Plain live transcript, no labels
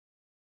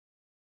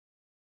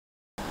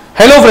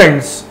Hello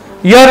friends,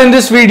 here in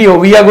this video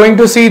we are going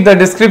to see the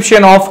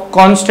description of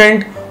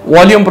constant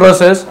volume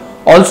process,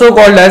 also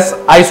called as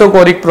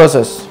isochoric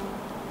process.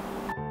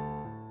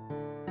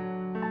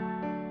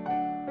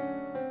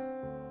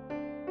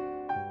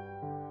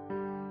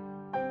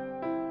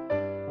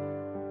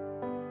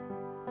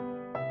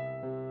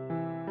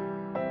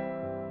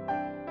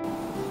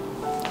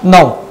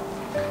 Now,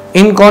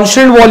 in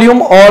constant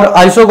volume or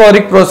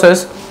isochoric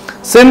process,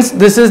 since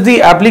this is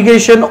the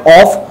application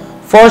of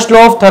first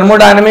law of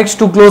thermodynamics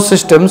to closed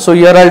system, so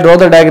here I'll draw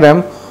the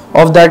diagram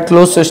of that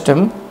closed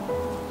system.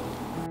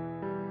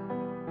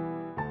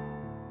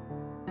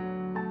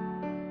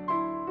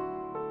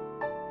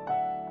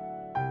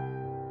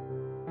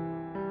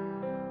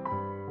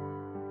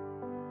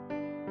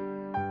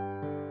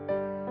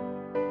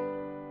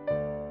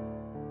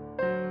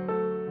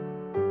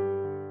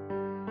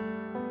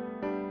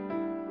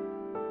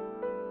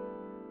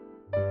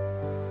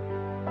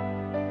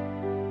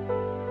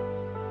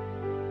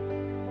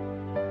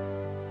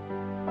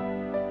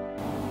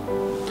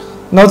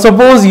 Now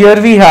suppose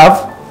here we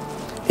have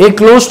a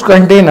closed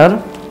container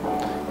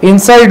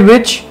inside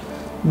which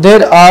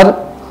there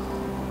are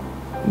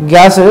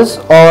gases,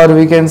 or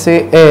we can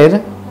say air,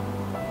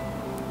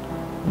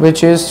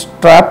 which is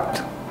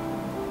trapped,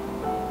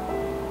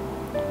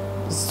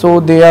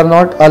 so they are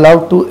not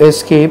allowed to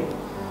escape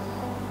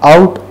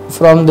out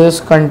from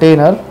this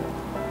container.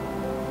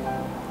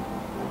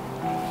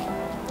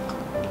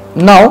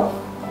 Now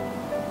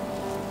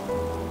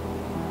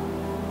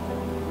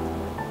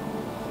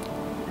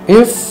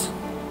if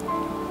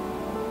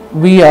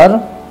we are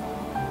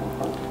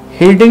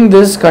heating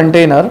this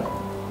container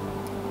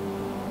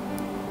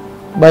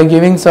by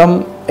giving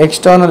some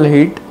external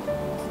heat,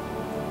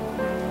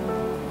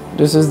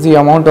 this is the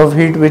amount of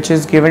heat which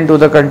is given to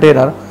the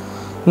container.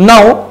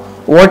 Now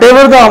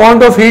whatever the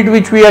amount of heat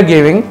which we are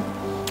giving,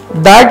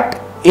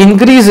 that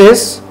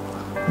increases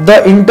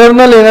the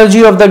internal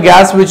energy of the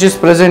gas which is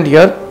present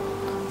here.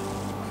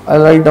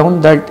 I'll write down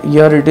that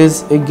here it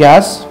is a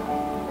gas.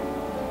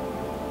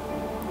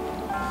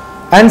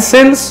 And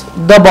since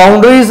the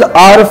boundaries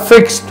are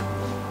fixed,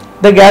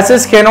 the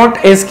gases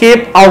cannot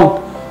escape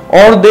out,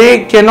 or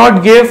they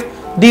cannot give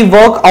the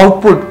work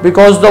output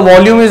because the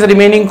volume is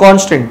remaining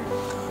constant.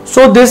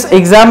 So this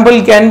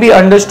example can be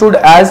understood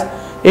as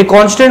a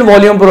constant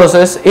volume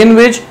process in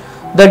which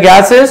the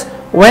gases,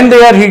 when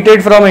they are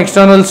heated from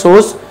external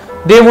source,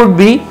 they would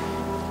be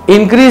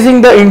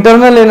increasing the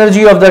internal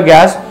energy of the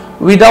gas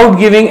without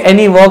giving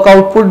any work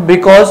output,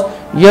 because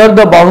here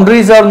the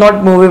boundaries are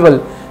not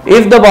movable.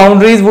 If the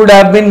boundaries would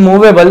have been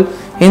movable,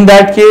 in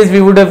that case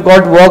we would have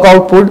got work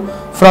output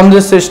from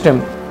this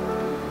system.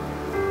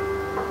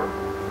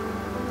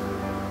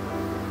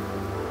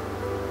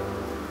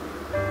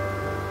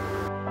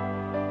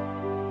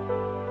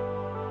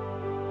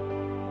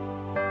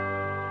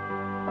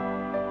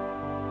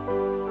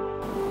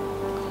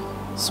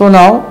 So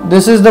now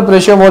this is the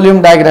pressure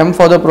volume diagram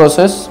for the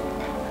process.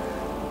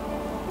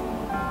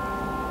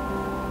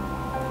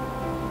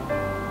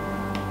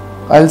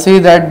 I'll say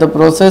that the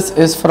process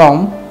is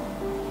from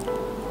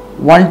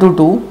 1 to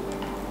 2.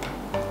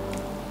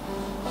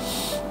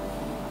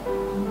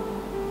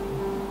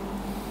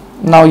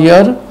 Now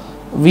here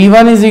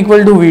V1 is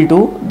equal to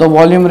V2, the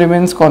volume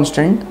remains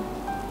constant.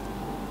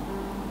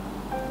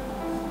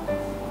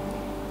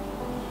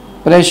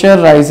 Pressure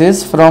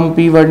rises from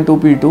P1 to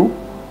P2.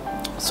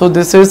 So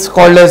this is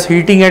called as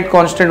heating at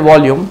constant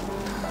volume.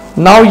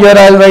 Now here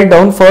I'll write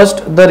down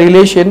first the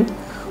relation,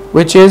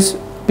 which is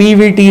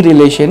PVT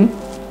relation.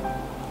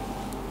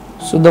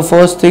 So the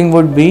first thing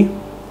would be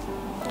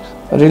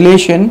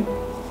relation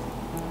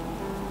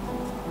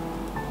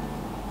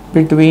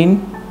between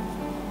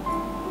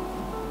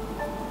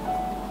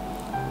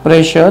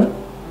pressure,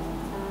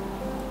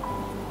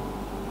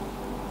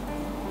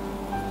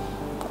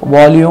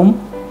 volume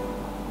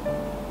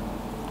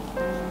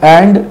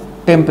and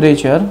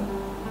temperature.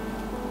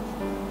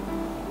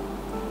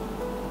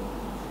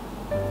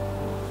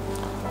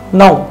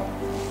 Now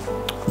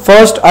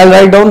first I'll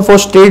write down for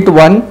state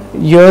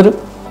 1 here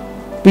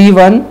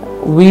P1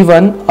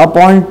 V1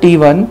 upon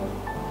T1,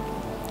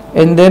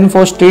 and then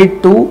for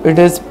state 2 it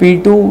is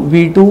P2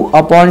 V2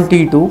 upon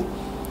T2.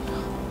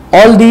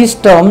 All these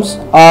terms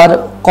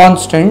are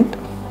constant,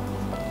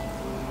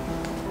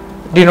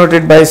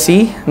 denoted by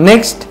C.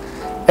 Next,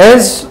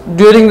 as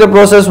during the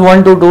process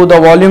 1 to 2 the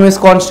volume is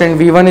constant,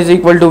 V1 is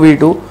equal to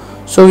V2,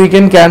 so we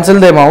can cancel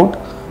them out.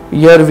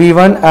 Here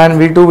V1 and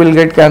V2 will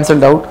get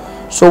cancelled out.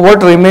 So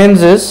what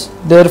remains is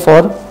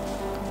therefore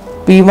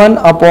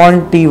P1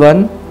 upon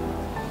T1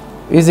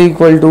 is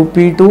equal to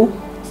P2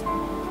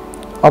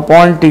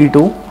 upon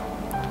T2,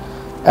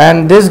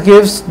 and this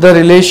gives the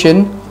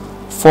relation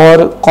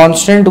for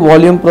constant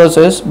volume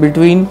process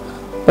between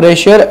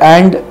pressure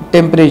and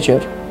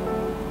temperature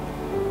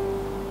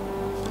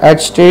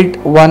at state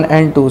 1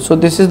 and 2. So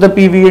this is the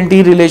PV and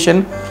T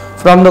relation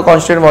from the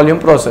constant volume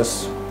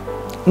process.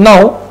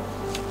 Now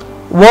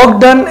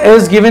work done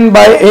is given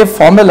by a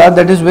formula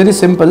that is very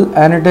simple,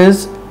 and it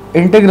is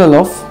integral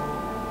of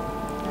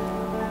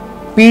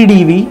P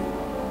dV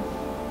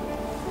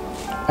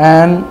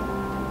and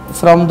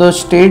from the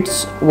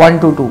states 1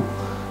 to 2.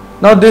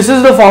 Now this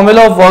is the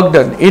formula of work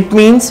done. It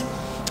means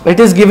it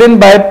is given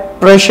by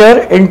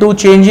pressure into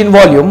change in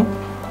volume.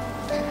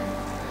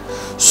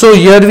 So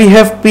here we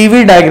have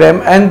PV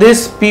diagram, and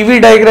this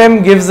PV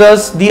diagram gives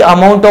us the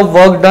amount of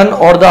work done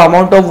or the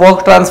amount of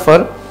work transfer.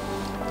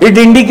 It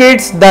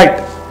indicates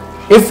that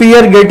if we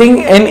are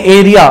getting an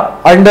area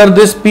under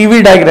this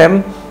PV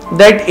diagram,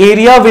 that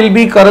area will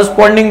be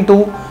corresponding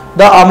to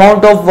the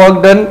amount of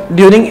work done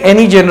during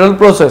any general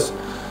process.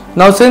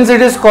 Now since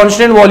it is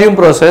constant volume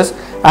process,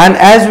 and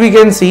as we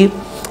can see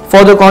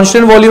for the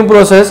constant volume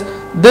process,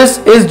 this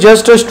is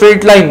just a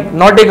straight line,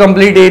 not a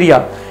complete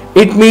area.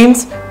 It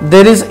means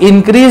there is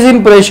increase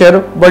in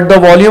pressure but the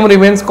volume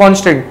remains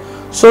constant.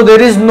 So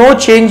there is no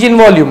change in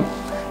volume.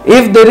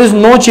 If there is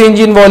no change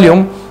in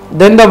volume,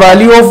 then the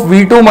value of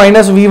V2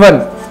 minus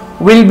V1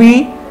 will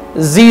be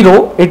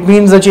 0. It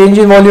means the change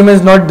in volume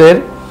is not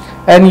there.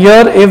 And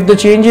here if the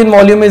change in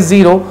volume is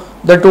 0,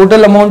 the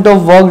total amount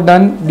of work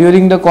done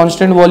during the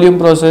constant volume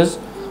process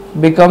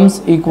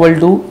becomes equal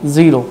to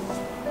 0.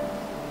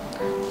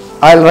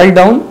 I'll write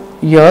down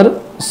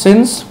here,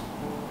 since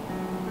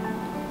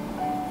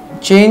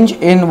change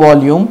in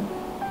volume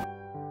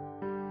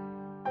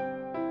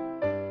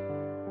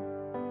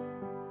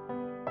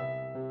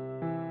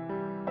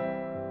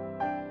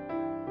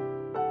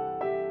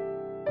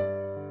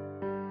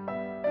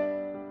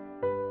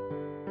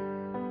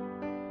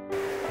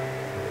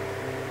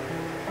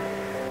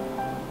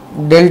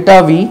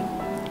delta V,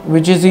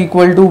 which is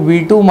equal to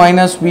V2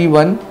 minus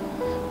V1,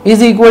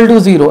 is equal to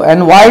 0.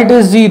 And why it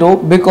is 0?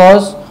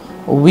 Because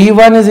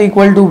V1 is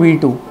equal to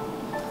V2.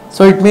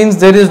 So it means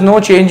there is no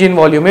change in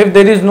volume. If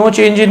there is no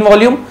change in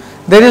volume,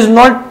 there is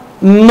no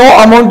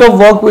amount of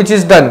work which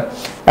is done.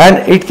 And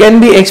it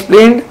can be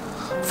explained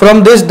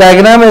from this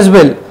diagram as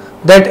well,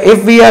 that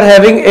if we are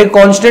having a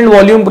constant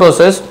volume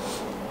process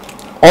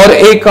or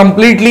a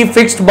completely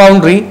fixed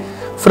boundary,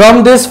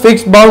 from this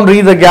fixed boundary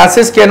the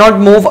gases cannot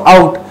move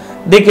out,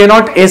 they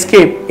cannot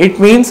escape. It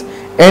means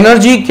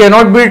energy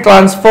cannot be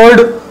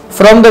transferred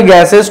from the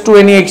gases to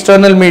any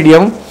external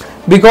medium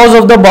because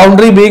of the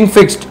boundary being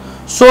fixed.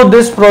 So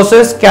this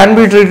process can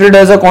be treated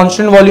as a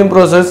constant volume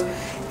process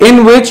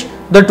in which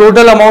the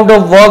total amount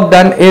of work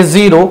done is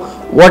 0.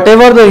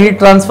 Whatever the heat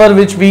transfer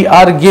which we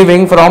are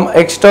giving from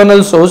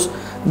external source,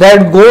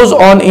 that goes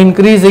on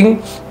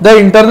increasing the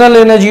internal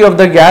energy of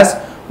the gas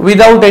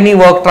without any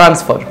work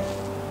transfer.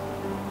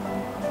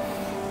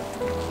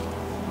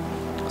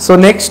 So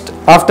next,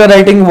 after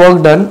writing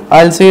work done,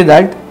 I'll say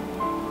that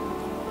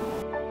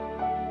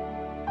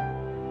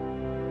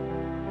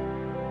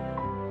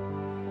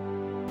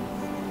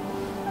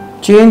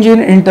change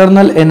in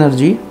internal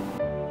energy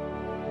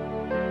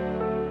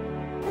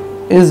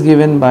is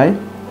given by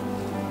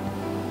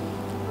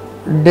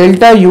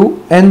delta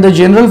U, and the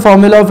general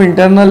formula of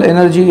internal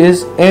energy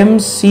is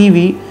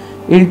mCV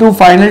into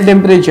final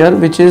temperature,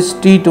 which is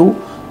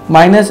T2,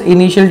 minus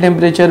initial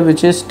temperature,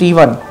 which is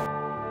T1.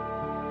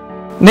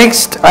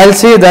 Next, I'll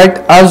say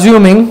that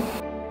assuming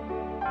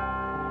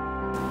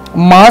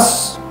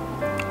mass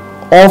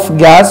of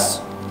gas,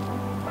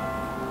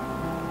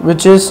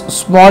 which is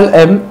small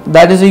m,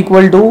 that is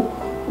equal to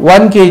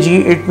 1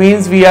 kg. It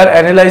means we are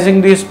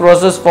analyzing this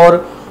process for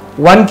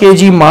 1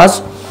 kg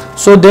mass.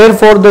 So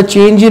therefore the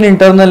change in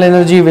internal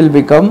energy will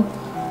become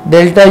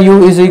delta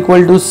U is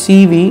equal to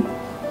CV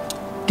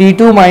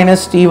T2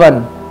 minus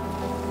T1.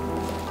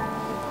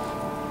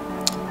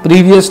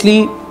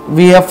 Previously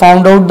we have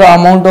found out the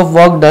amount of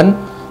work done,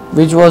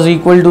 which was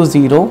equal to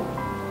 0,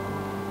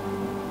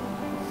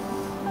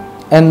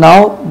 and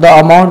now the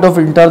amount of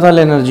internal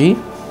energy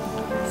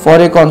for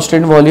a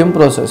constant volume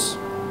process.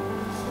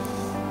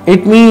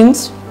 It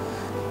means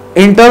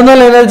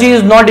internal energy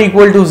is not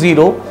equal to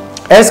 0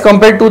 as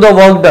compared to the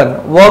work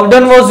done. Work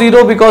done was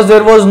 0 because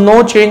there was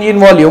no change in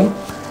volume,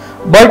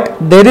 but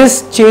there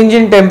is change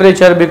in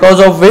temperature, because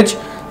of which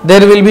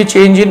there will be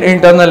change in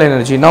internal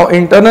energy. Now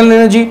internal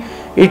energy,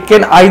 it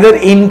can either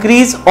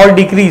increase or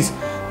decrease.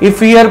 If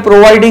we are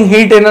providing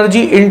heat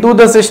energy into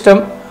the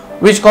system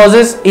which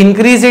causes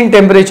increase in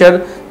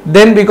temperature,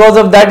 then because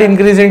of that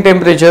increase in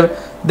temperature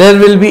there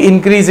will be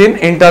increase in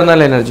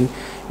internal energy.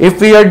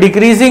 If we are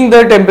decreasing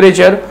the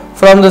temperature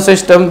from the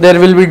system, there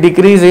will be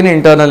decrease in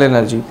internal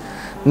energy.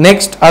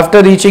 Next,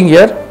 after reaching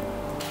here,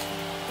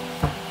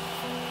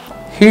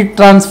 heat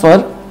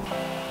transfer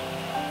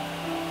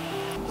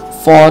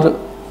for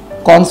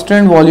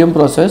constant volume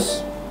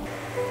process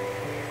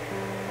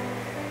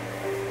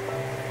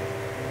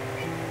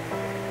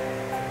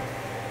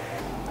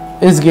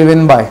is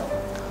given by.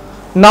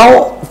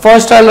 Now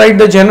first I'll write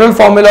the general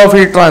formula of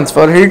heat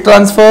transfer. Heat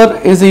transfer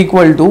is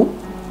equal to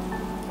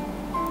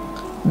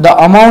the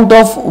amount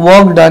of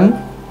work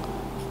done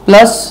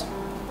plus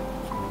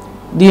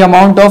the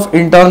amount of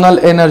internal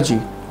energy,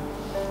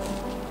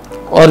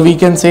 or we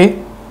can say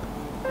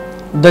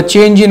the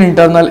change in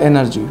internal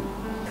energy.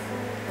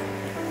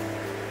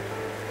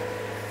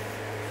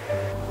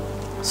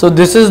 So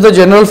this is the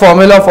general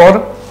formula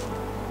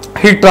for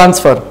heat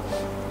transfer.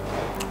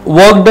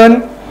 Work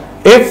done,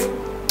 if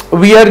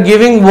we are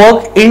giving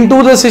work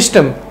into the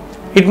system,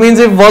 it means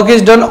if work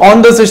is done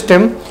on the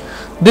system,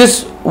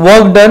 this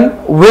work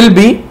done will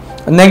be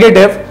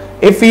negative.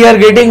 If we are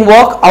getting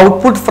work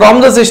output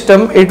from the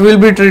system, it will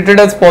be treated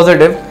as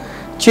positive.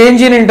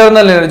 Change in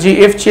internal energy,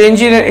 if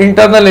change in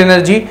internal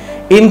energy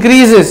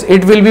increases,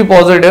 it will be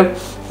positive.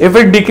 If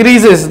it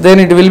decreases, then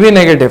it will be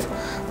negative.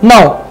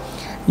 Now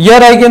here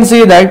I can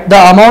say that the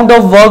amount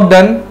of work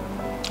done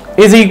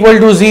is equal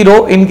to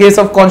 0 in case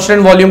of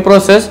constant volume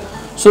process.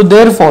 So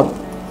therefore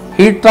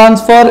heat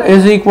transfer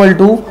is equal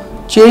to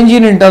change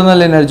in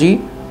internal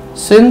energy,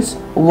 since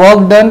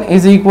work done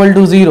is equal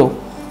to 0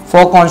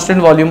 for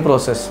constant volume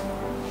process.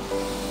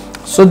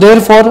 So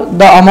therefore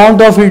the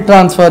amount of heat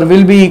transfer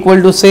will be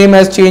equal to same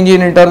as change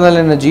in internal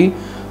energy,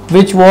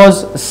 which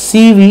was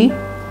CV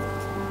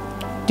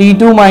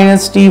T2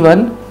 minus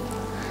T1,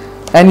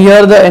 and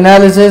here the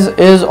analysis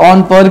is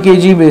on per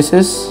kg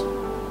basis.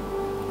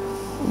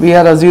 We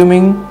are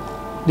assuming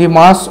the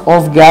mass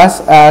of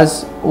gas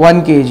as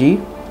 1 kg,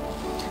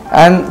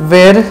 and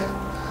where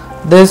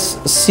this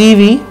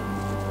CV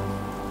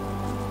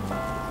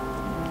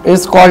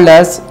is called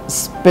as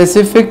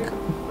specific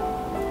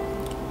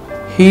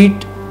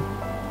heat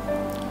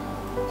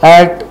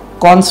at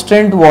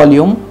constant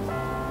volume.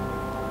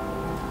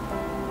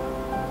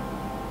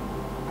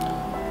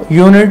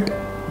 Unit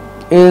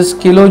is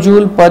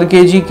kilojoule per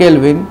kg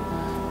Kelvin,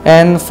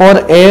 and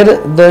for air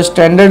the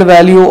standard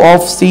value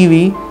of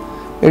CV,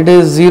 it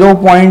is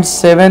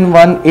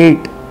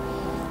 0.718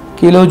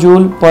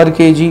 kilojoule per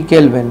kg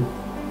Kelvin.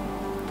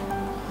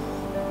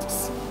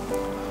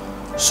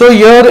 So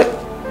here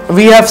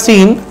we have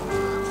seen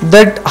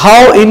that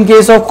how in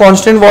case of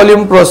constant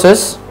volume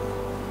process,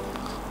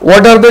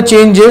 what are the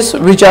changes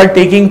which are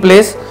taking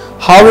place,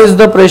 how is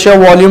the pressure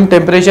volume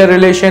temperature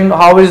relation,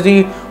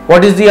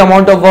 what is the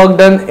amount of work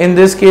done. In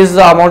this case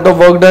the amount of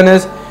work done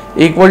is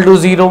equal to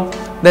 0.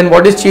 Then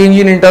what is change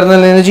in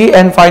internal energy,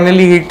 and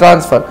finally heat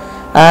transfer.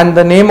 And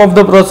the name of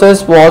the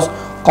process was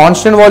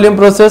constant volume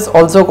process,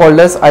 also called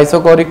as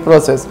isochoric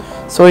process.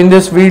 So in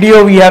this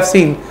video we have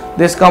seen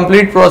this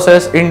complete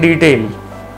process in detail.